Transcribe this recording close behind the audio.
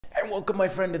welcome, my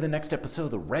friend, to the next episode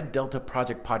of the Red Delta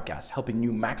Project podcast, helping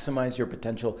you maximize your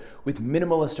potential with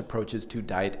minimalist approaches to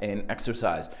diet and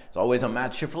exercise. As always, I'm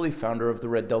Matt Schifferly, founder of the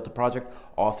Red Delta Project,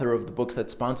 author of the books that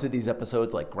sponsor these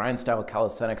episodes like Grind Style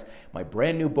Calisthenics. My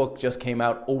brand new book just came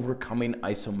out, Overcoming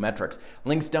Isometrics.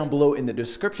 Links down below in the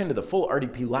description to the full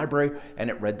RDP library and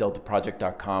at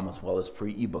reddeltaproject.com, as well as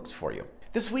free ebooks for you.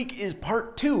 This week is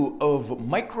part 2 of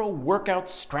micro workout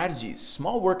strategies,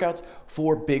 small workouts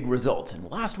for big results. In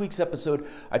last week's episode,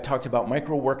 I talked about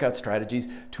micro workout strategies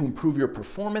to improve your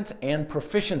performance and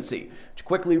proficiency. To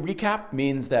quickly recap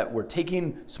means that we're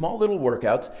taking small little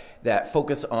workouts that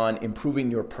focus on improving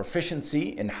your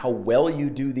proficiency and how well you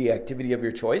do the activity of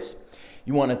your choice.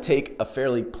 You want to take a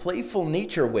fairly playful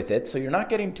nature with it, so you're not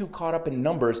getting too caught up in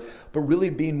numbers, but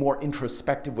really being more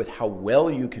introspective with how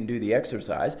well you can do the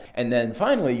exercise. And then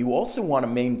finally, you also want to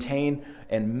maintain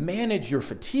and manage your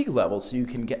fatigue levels so you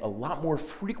can get a lot more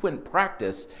frequent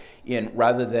practice in,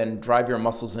 rather than drive your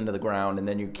muscles into the ground and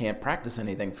then you can't practice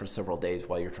anything for several days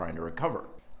while you're trying to recover.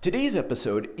 Today's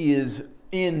episode is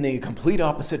in the complete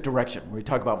opposite direction, where we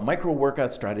talk about micro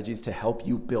workout strategies to help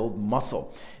you build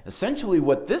muscle. Essentially,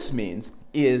 what this means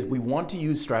is we want to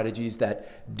use strategies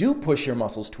that do push your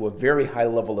muscles to a very high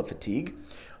level of fatigue,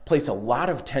 place a lot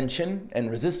of tension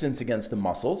and resistance against the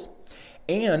muscles,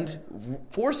 and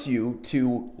force you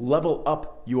to level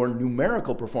up your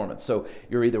numerical performance. So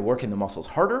you're either working the muscles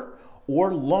harder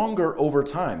or longer over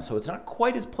time. So it's not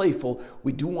quite as playful.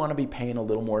 We do want to be paying a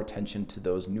little more attention to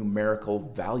those numerical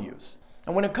values.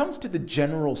 And when it comes to the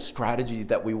general strategies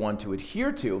that we want to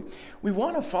adhere to, we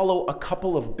want to follow a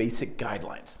couple of basic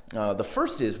guidelines. The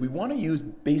first is we want to use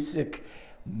basic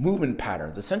movement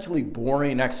patterns, essentially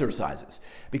boring exercises,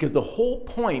 because the whole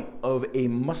point of a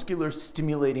muscular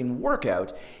stimulating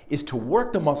workout is to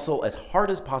work the muscle as hard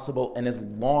as possible and as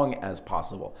long as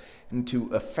possible, and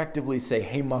to effectively say,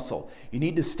 hey muscle, you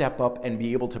need to step up and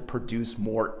be able to produce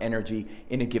more energy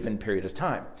in a given period of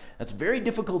time. That's very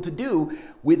difficult to do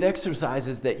with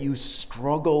exercises that you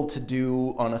struggle to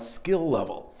do on a skill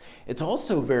level. It's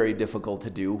also very difficult to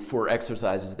do for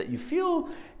exercises that you feel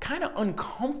kind of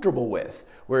uncomfortable with,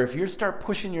 where if you start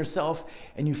pushing yourself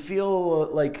and you feel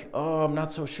like, oh, I'm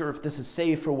not so sure if this is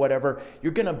safe or whatever,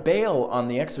 you're going to bail on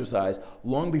the exercise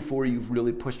long before you've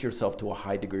really pushed yourself to a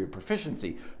high degree of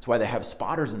proficiency. That's why they have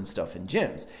spotters and stuff in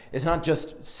gyms. It's not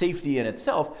just safety in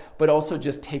itself, but also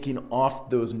just taking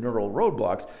off those neural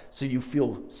roadblocks so you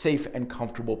feel safe and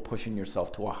comfortable pushing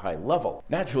yourself to a high level.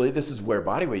 Naturally, this is where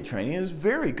bodyweight training is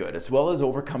very good, as well as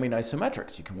overcoming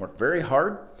isometrics. You can work very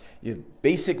hard. You have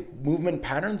basic movement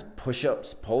patterns,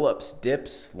 push-ups, pull-ups,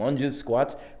 dips, lunges,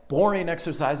 squats. Boring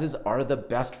exercises are the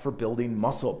best for building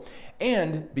muscle.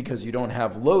 And because you don't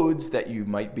have loads that you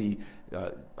might be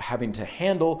having to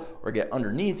handle or get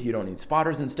underneath, you don't need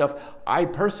spotters and stuff. I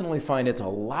personally find it's a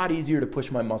lot easier to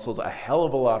push my muscles a hell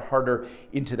of a lot harder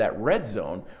into that red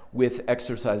zone with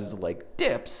exercises like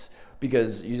dips,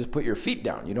 because you just put your feet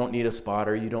down. You don't need a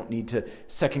spotter. You don't need to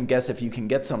second guess if you can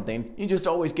get something. You just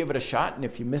always give it a shot, and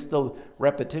if you miss the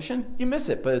repetition, you miss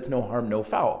it, but it's no harm, no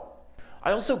foul.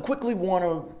 I also quickly want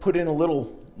to put in a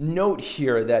little note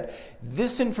here that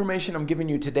this information I'm giving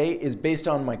you today is based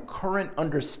on my current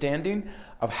understanding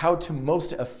of how to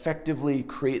most effectively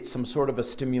create some sort of a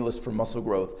stimulus for muscle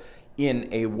growth in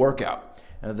a workout.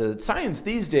 Now, the science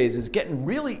these days is getting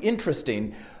really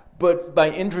interesting. But by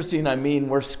interesting, I mean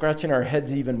we're scratching our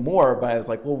heads even more by, it's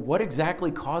like, well, what exactly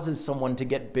causes someone to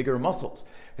get bigger muscles?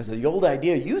 Because the old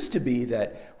idea used to be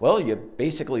that, well, you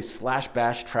basically slash,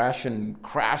 bash, trash, and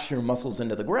crash your muscles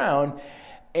into the ground,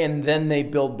 and then they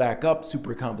build back up,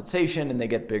 supercompensation, and they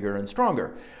get bigger and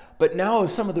stronger. But now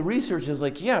some of the research is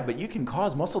like, yeah, but you can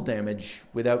cause muscle damage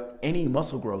without any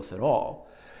muscle growth at all.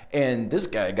 And this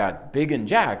guy got big and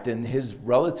jacked, and his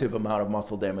relative amount of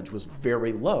muscle damage was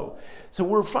very low. So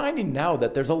we're finding now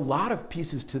that there's a lot of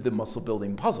pieces to the muscle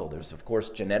building puzzle. There's, of course,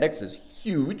 genetics is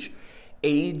huge,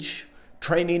 age,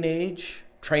 training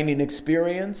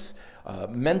experience,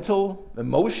 mental,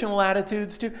 emotional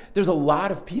attitudes too. There's a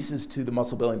lot of pieces to the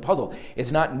muscle building puzzle.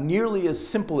 It's not nearly as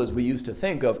simple as we used to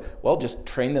think of, well, just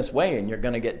train this way and you're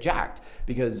going to get jacked.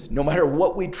 Because no matter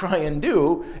what we try and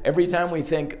do, every time we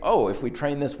think, oh, if we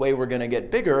train this way, we're going to get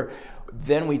bigger,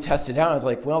 then we test it out. It's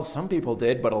like, well, some people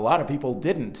did, but a lot of people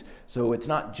didn't. So it's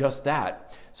not just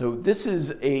that. So this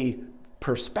is a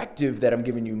perspective that I'm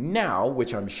giving you now,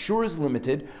 which I'm sure is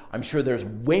limited. I'm sure there's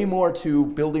way more to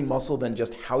building muscle than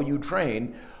just how you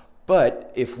train.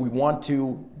 But if we want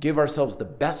to give ourselves the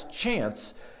best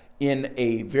chance in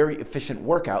a very efficient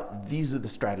workout, these are the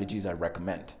strategies I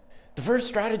recommend. The first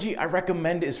strategy I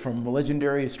recommend is from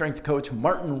legendary strength coach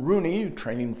Martin Rooney,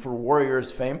 training for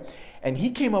Warriors fame. And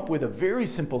he came up with a very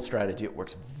simple strategy. It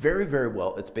works very, very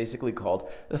well. It's basically called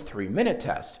the 3-minute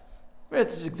test.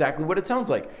 It's exactly what it sounds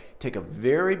like. Take a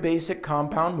very basic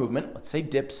compound movement, let's say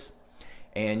dips,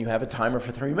 and you have a timer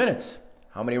for 3 minutes.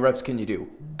 How many reps can you do?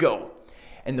 Go.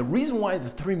 And the reason why the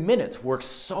 3 minutes works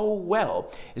so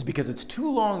well is because it's too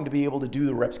long to be able to do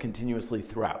the reps continuously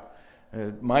throughout.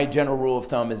 My general rule of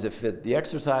thumb is if the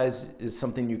exercise is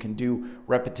something you can do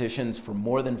repetitions for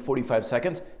more than 45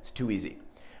 seconds, it's too easy.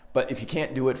 But if you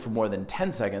can't do it for more than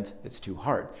 10 seconds, it's too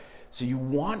hard. So you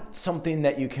want something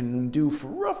that you can do for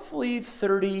roughly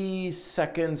 30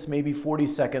 seconds, maybe 40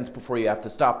 seconds before you have to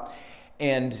stop.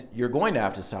 And you're going to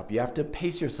have to stop. You have to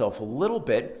pace yourself a little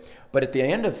bit, but at the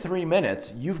end of 3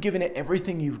 minutes, you've given it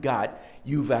everything you've got.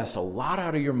 You've asked a lot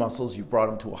out of your muscles. You've brought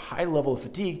them to a high level of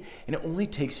fatigue, and it only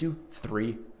takes you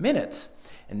 3 minutes.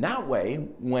 And that way,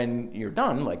 when you're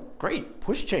done, like, great,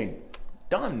 push chain,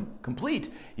 done, complete.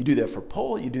 You do that for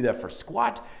pull, you do that for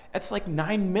squat. That's like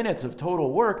 9 minutes of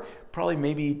total work. Probably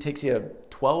maybe takes you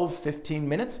 12, 15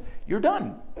 minutes. You're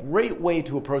done. Great way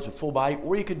to approach a full body,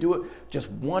 or you could do it just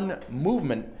one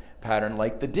movement pattern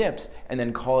like the dips and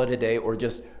then call it a day, or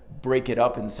just break it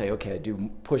up and say, okay, I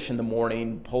do push in the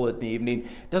morning, pull in the evening.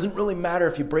 Doesn't really matter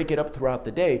if you break it up throughout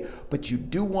the day, but you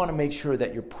do want to make sure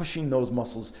that you're pushing those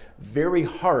muscles very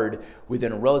hard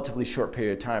within a relatively short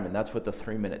period of time, and that's what the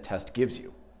 3-minute test gives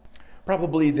you.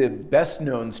 Probably the best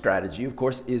known strategy, of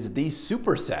course, is the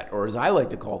superset, or as I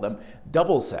like to call them,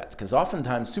 double sets, because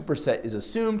oftentimes superset is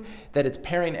assumed that it's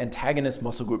pairing antagonist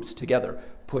muscle groups together,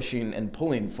 pushing and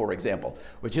pulling, for example,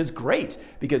 which is great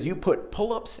because you put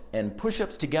pull-ups and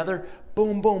push-ups together,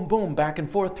 boom, boom, boom, back and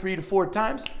forth 3 to 4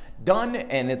 times, done,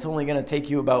 and it's only going to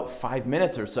take you about 5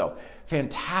 minutes or so.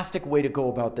 Fantastic way to go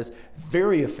about this,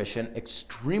 very efficient,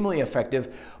 extremely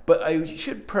effective, but I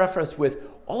should preface with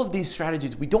all of these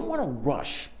strategies, we don't want to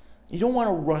rush. You don't want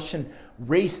to rush and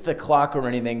race the clock or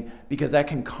anything, because that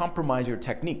can compromise your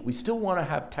technique. We still want to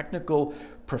have technical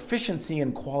proficiency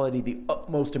and quality the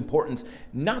utmost importance,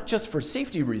 not just for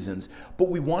safety reasons, but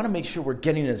we want to make sure we're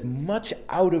getting as much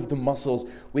out of the muscles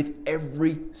with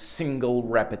every single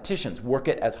repetitions. Work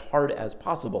it as hard as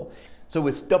possible. So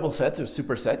with double sets or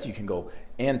supersets, you can go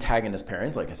antagonist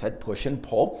pairings, like I said, push and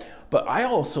pull, but I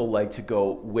also like to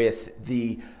go with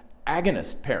the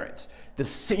agonist pairings. The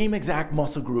same exact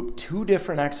muscle group, 2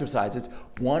 different exercises,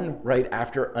 one right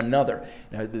after another.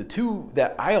 Now, the 2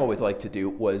 that I always like to do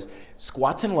was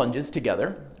squats and lunges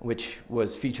together, which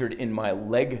was featured in my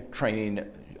leg training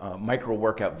micro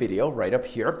workout video right up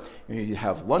here. You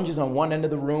have lunges on one end of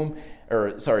the room,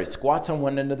 or sorry, squats on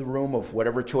one end of the room of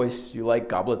whatever choice you like,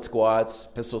 goblet squats,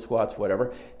 pistol squats,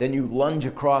 whatever. Then you lunge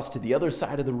across to the other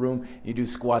side of the room, you do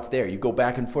squats there. You go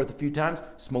back and forth a few times,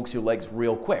 smokes your legs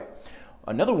real quick.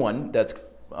 Another one that's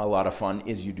a lot of fun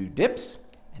is you do dips,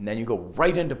 and then you go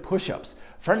right into push-ups.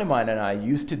 A friend of mine and I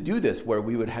used to do this where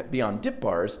we would be on dip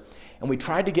bars, and we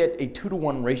tried to get a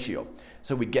 2-to-1 ratio.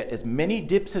 So we'd get as many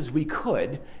dips as we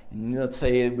could, and let's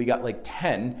say we got like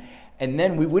 10, and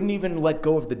then we wouldn't even let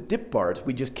go of the dip bars.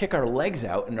 We'd just kick our legs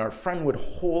out, and our friend would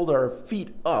hold our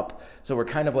feet up, so we're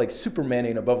kind of like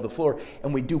Supermaning above the floor,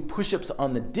 and we do push-ups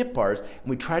on the dip bars, and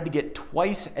we tried to get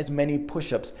twice as many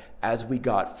push-ups as we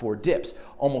got for dips.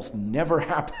 Almost never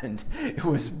happened. It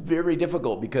was very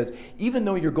difficult because even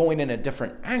though you're going in a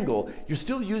different angle, you're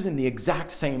still using the exact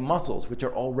same muscles, which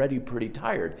are already pretty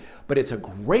tired, but it's a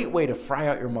great way to fry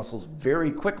out your muscles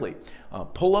very quickly.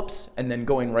 Pull-ups and then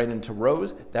going right into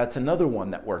rows, that's another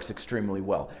one that works extremely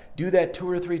well. Do that 2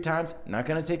 or 3 times, not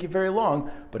gonna take you very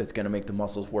long, but it's gonna make the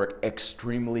muscles work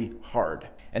extremely hard.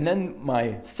 And then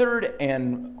my third,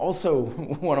 and also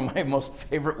one of my most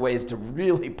favorite ways to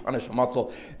really punish a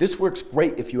muscle, this works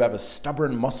great if you have a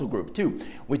stubborn muscle group too,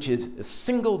 which is a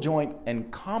single joint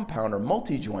and compound or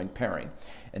multi-joint pairing.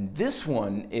 And this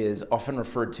one is often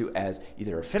referred to as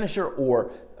either a finisher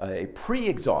or a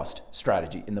pre-exhaust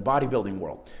strategy in the bodybuilding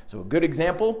world. So a good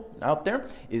example out there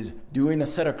is doing a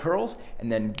set of curls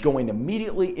and then going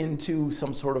immediately into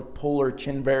some sort of pull or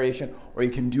chin variation, or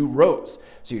you can do rows.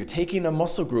 So you're taking a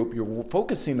muscle group, you're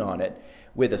focusing on it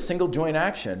with a single joint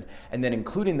action, and then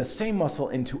including the same muscle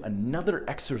into another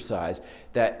exercise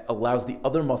that allows the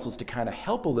other muscles to kind of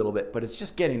help a little bit, but it's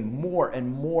just getting more and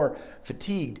more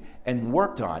fatigued and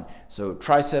worked on. So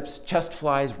triceps, chest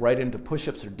flies right into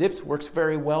push-ups or dips works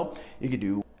very well. You could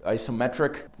do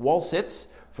isometric wall sits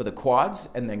for the quads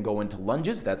and then go into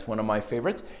lunges. That's one of my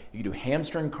favorites. You can do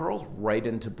hamstring curls right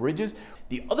into bridges.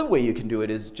 The other way you can do it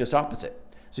is just opposite.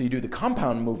 So you do the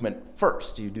compound movement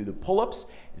first. You do the pull-ups,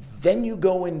 then you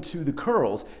go into the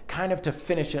curls kind of to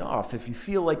finish it off. If you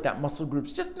feel like that muscle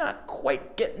group's just not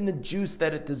quite getting the juice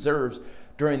that it deserves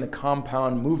during the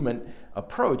compound movement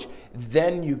approach,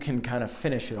 then you can kind of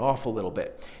finish it off a little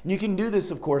bit. And you can do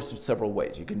this, of course, several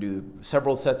ways. You can do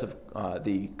several sets of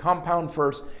the compound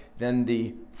first, then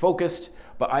the focused,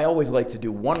 but I always like to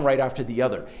do one right after the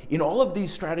other. In all of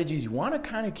these strategies, you want to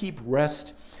kind of keep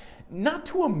rest not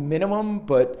to a minimum,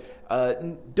 but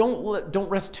don't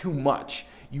rest too much.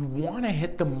 You want to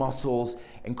hit the muscles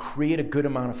and create a good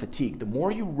amount of fatigue. The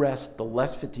more you rest, the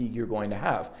less fatigue you're going to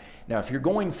have. Now, if you're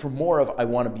going for more of, I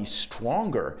want to be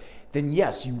stronger, then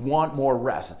yes, you want more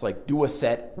rest. It's like do a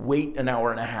set, wait an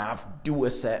hour and a half, do a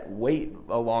set, wait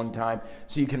a long time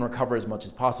so you can recover as much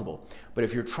as possible. But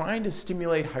if you're trying to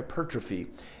stimulate hypertrophy,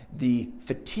 the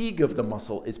fatigue of the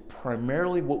muscle is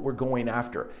primarily what we're going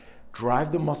after.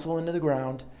 Drive the muscle into the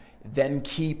ground, then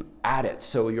keep at it.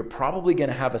 So you're probably going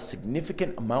to have a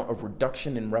significant amount of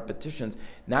reduction in repetitions.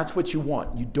 And that's what you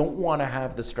want. You don't want to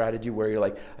have the strategy where you're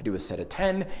like, I do a set of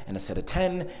 10 and a set of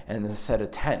 10 and a set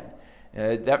of 10.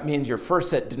 That means your first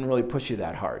set didn't really push you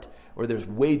that hard, or there's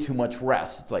way too much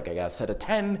rest. It's like I got a set of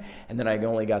 10 and then I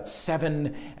only got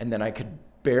 7 and then I could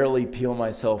barely peel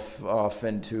myself off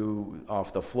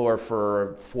the floor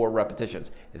for 4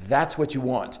 repetitions. That's what you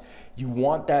want. You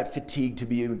want that fatigue to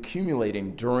be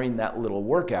accumulating during that little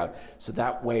workout, so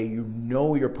that way you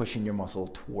know you're pushing your muscle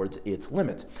towards its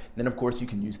limits. Then of course you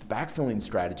can use the backfilling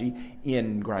strategy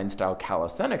in grind style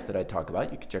calisthenics that I talk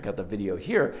about. You can check out the video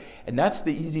here, and that's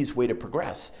the easiest way to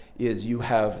progress, is you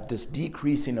have this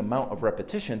decreasing amount of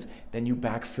repetitions, then you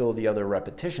backfill the other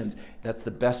repetitions. That's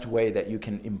the best way that you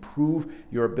can improve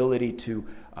your ability to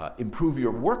improve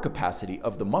your work capacity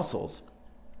of the muscles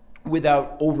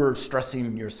without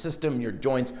overstressing your system, your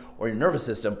joints, or your nervous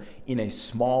system in a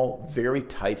small, very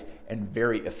tight, and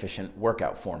very efficient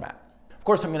workout format. Of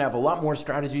course, I'm going to have a lot more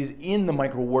strategies in the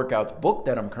micro workouts book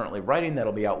that I'm currently writing.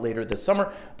 That'll be out later this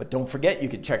summer. But don't forget, you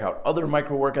can check out other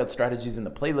micro workout strategies in the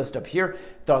playlist up here.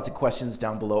 Thoughts and questions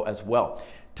down below as well.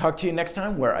 Talk to you next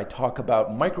time, where I talk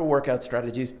about micro workout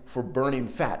strategies for burning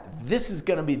fat. This is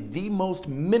going to be the most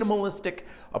minimalistic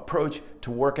approach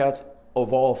to workouts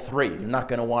of all 3. You're not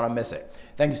going to want to miss it.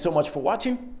 Thank you so much for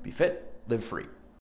watching. Be fit, live free.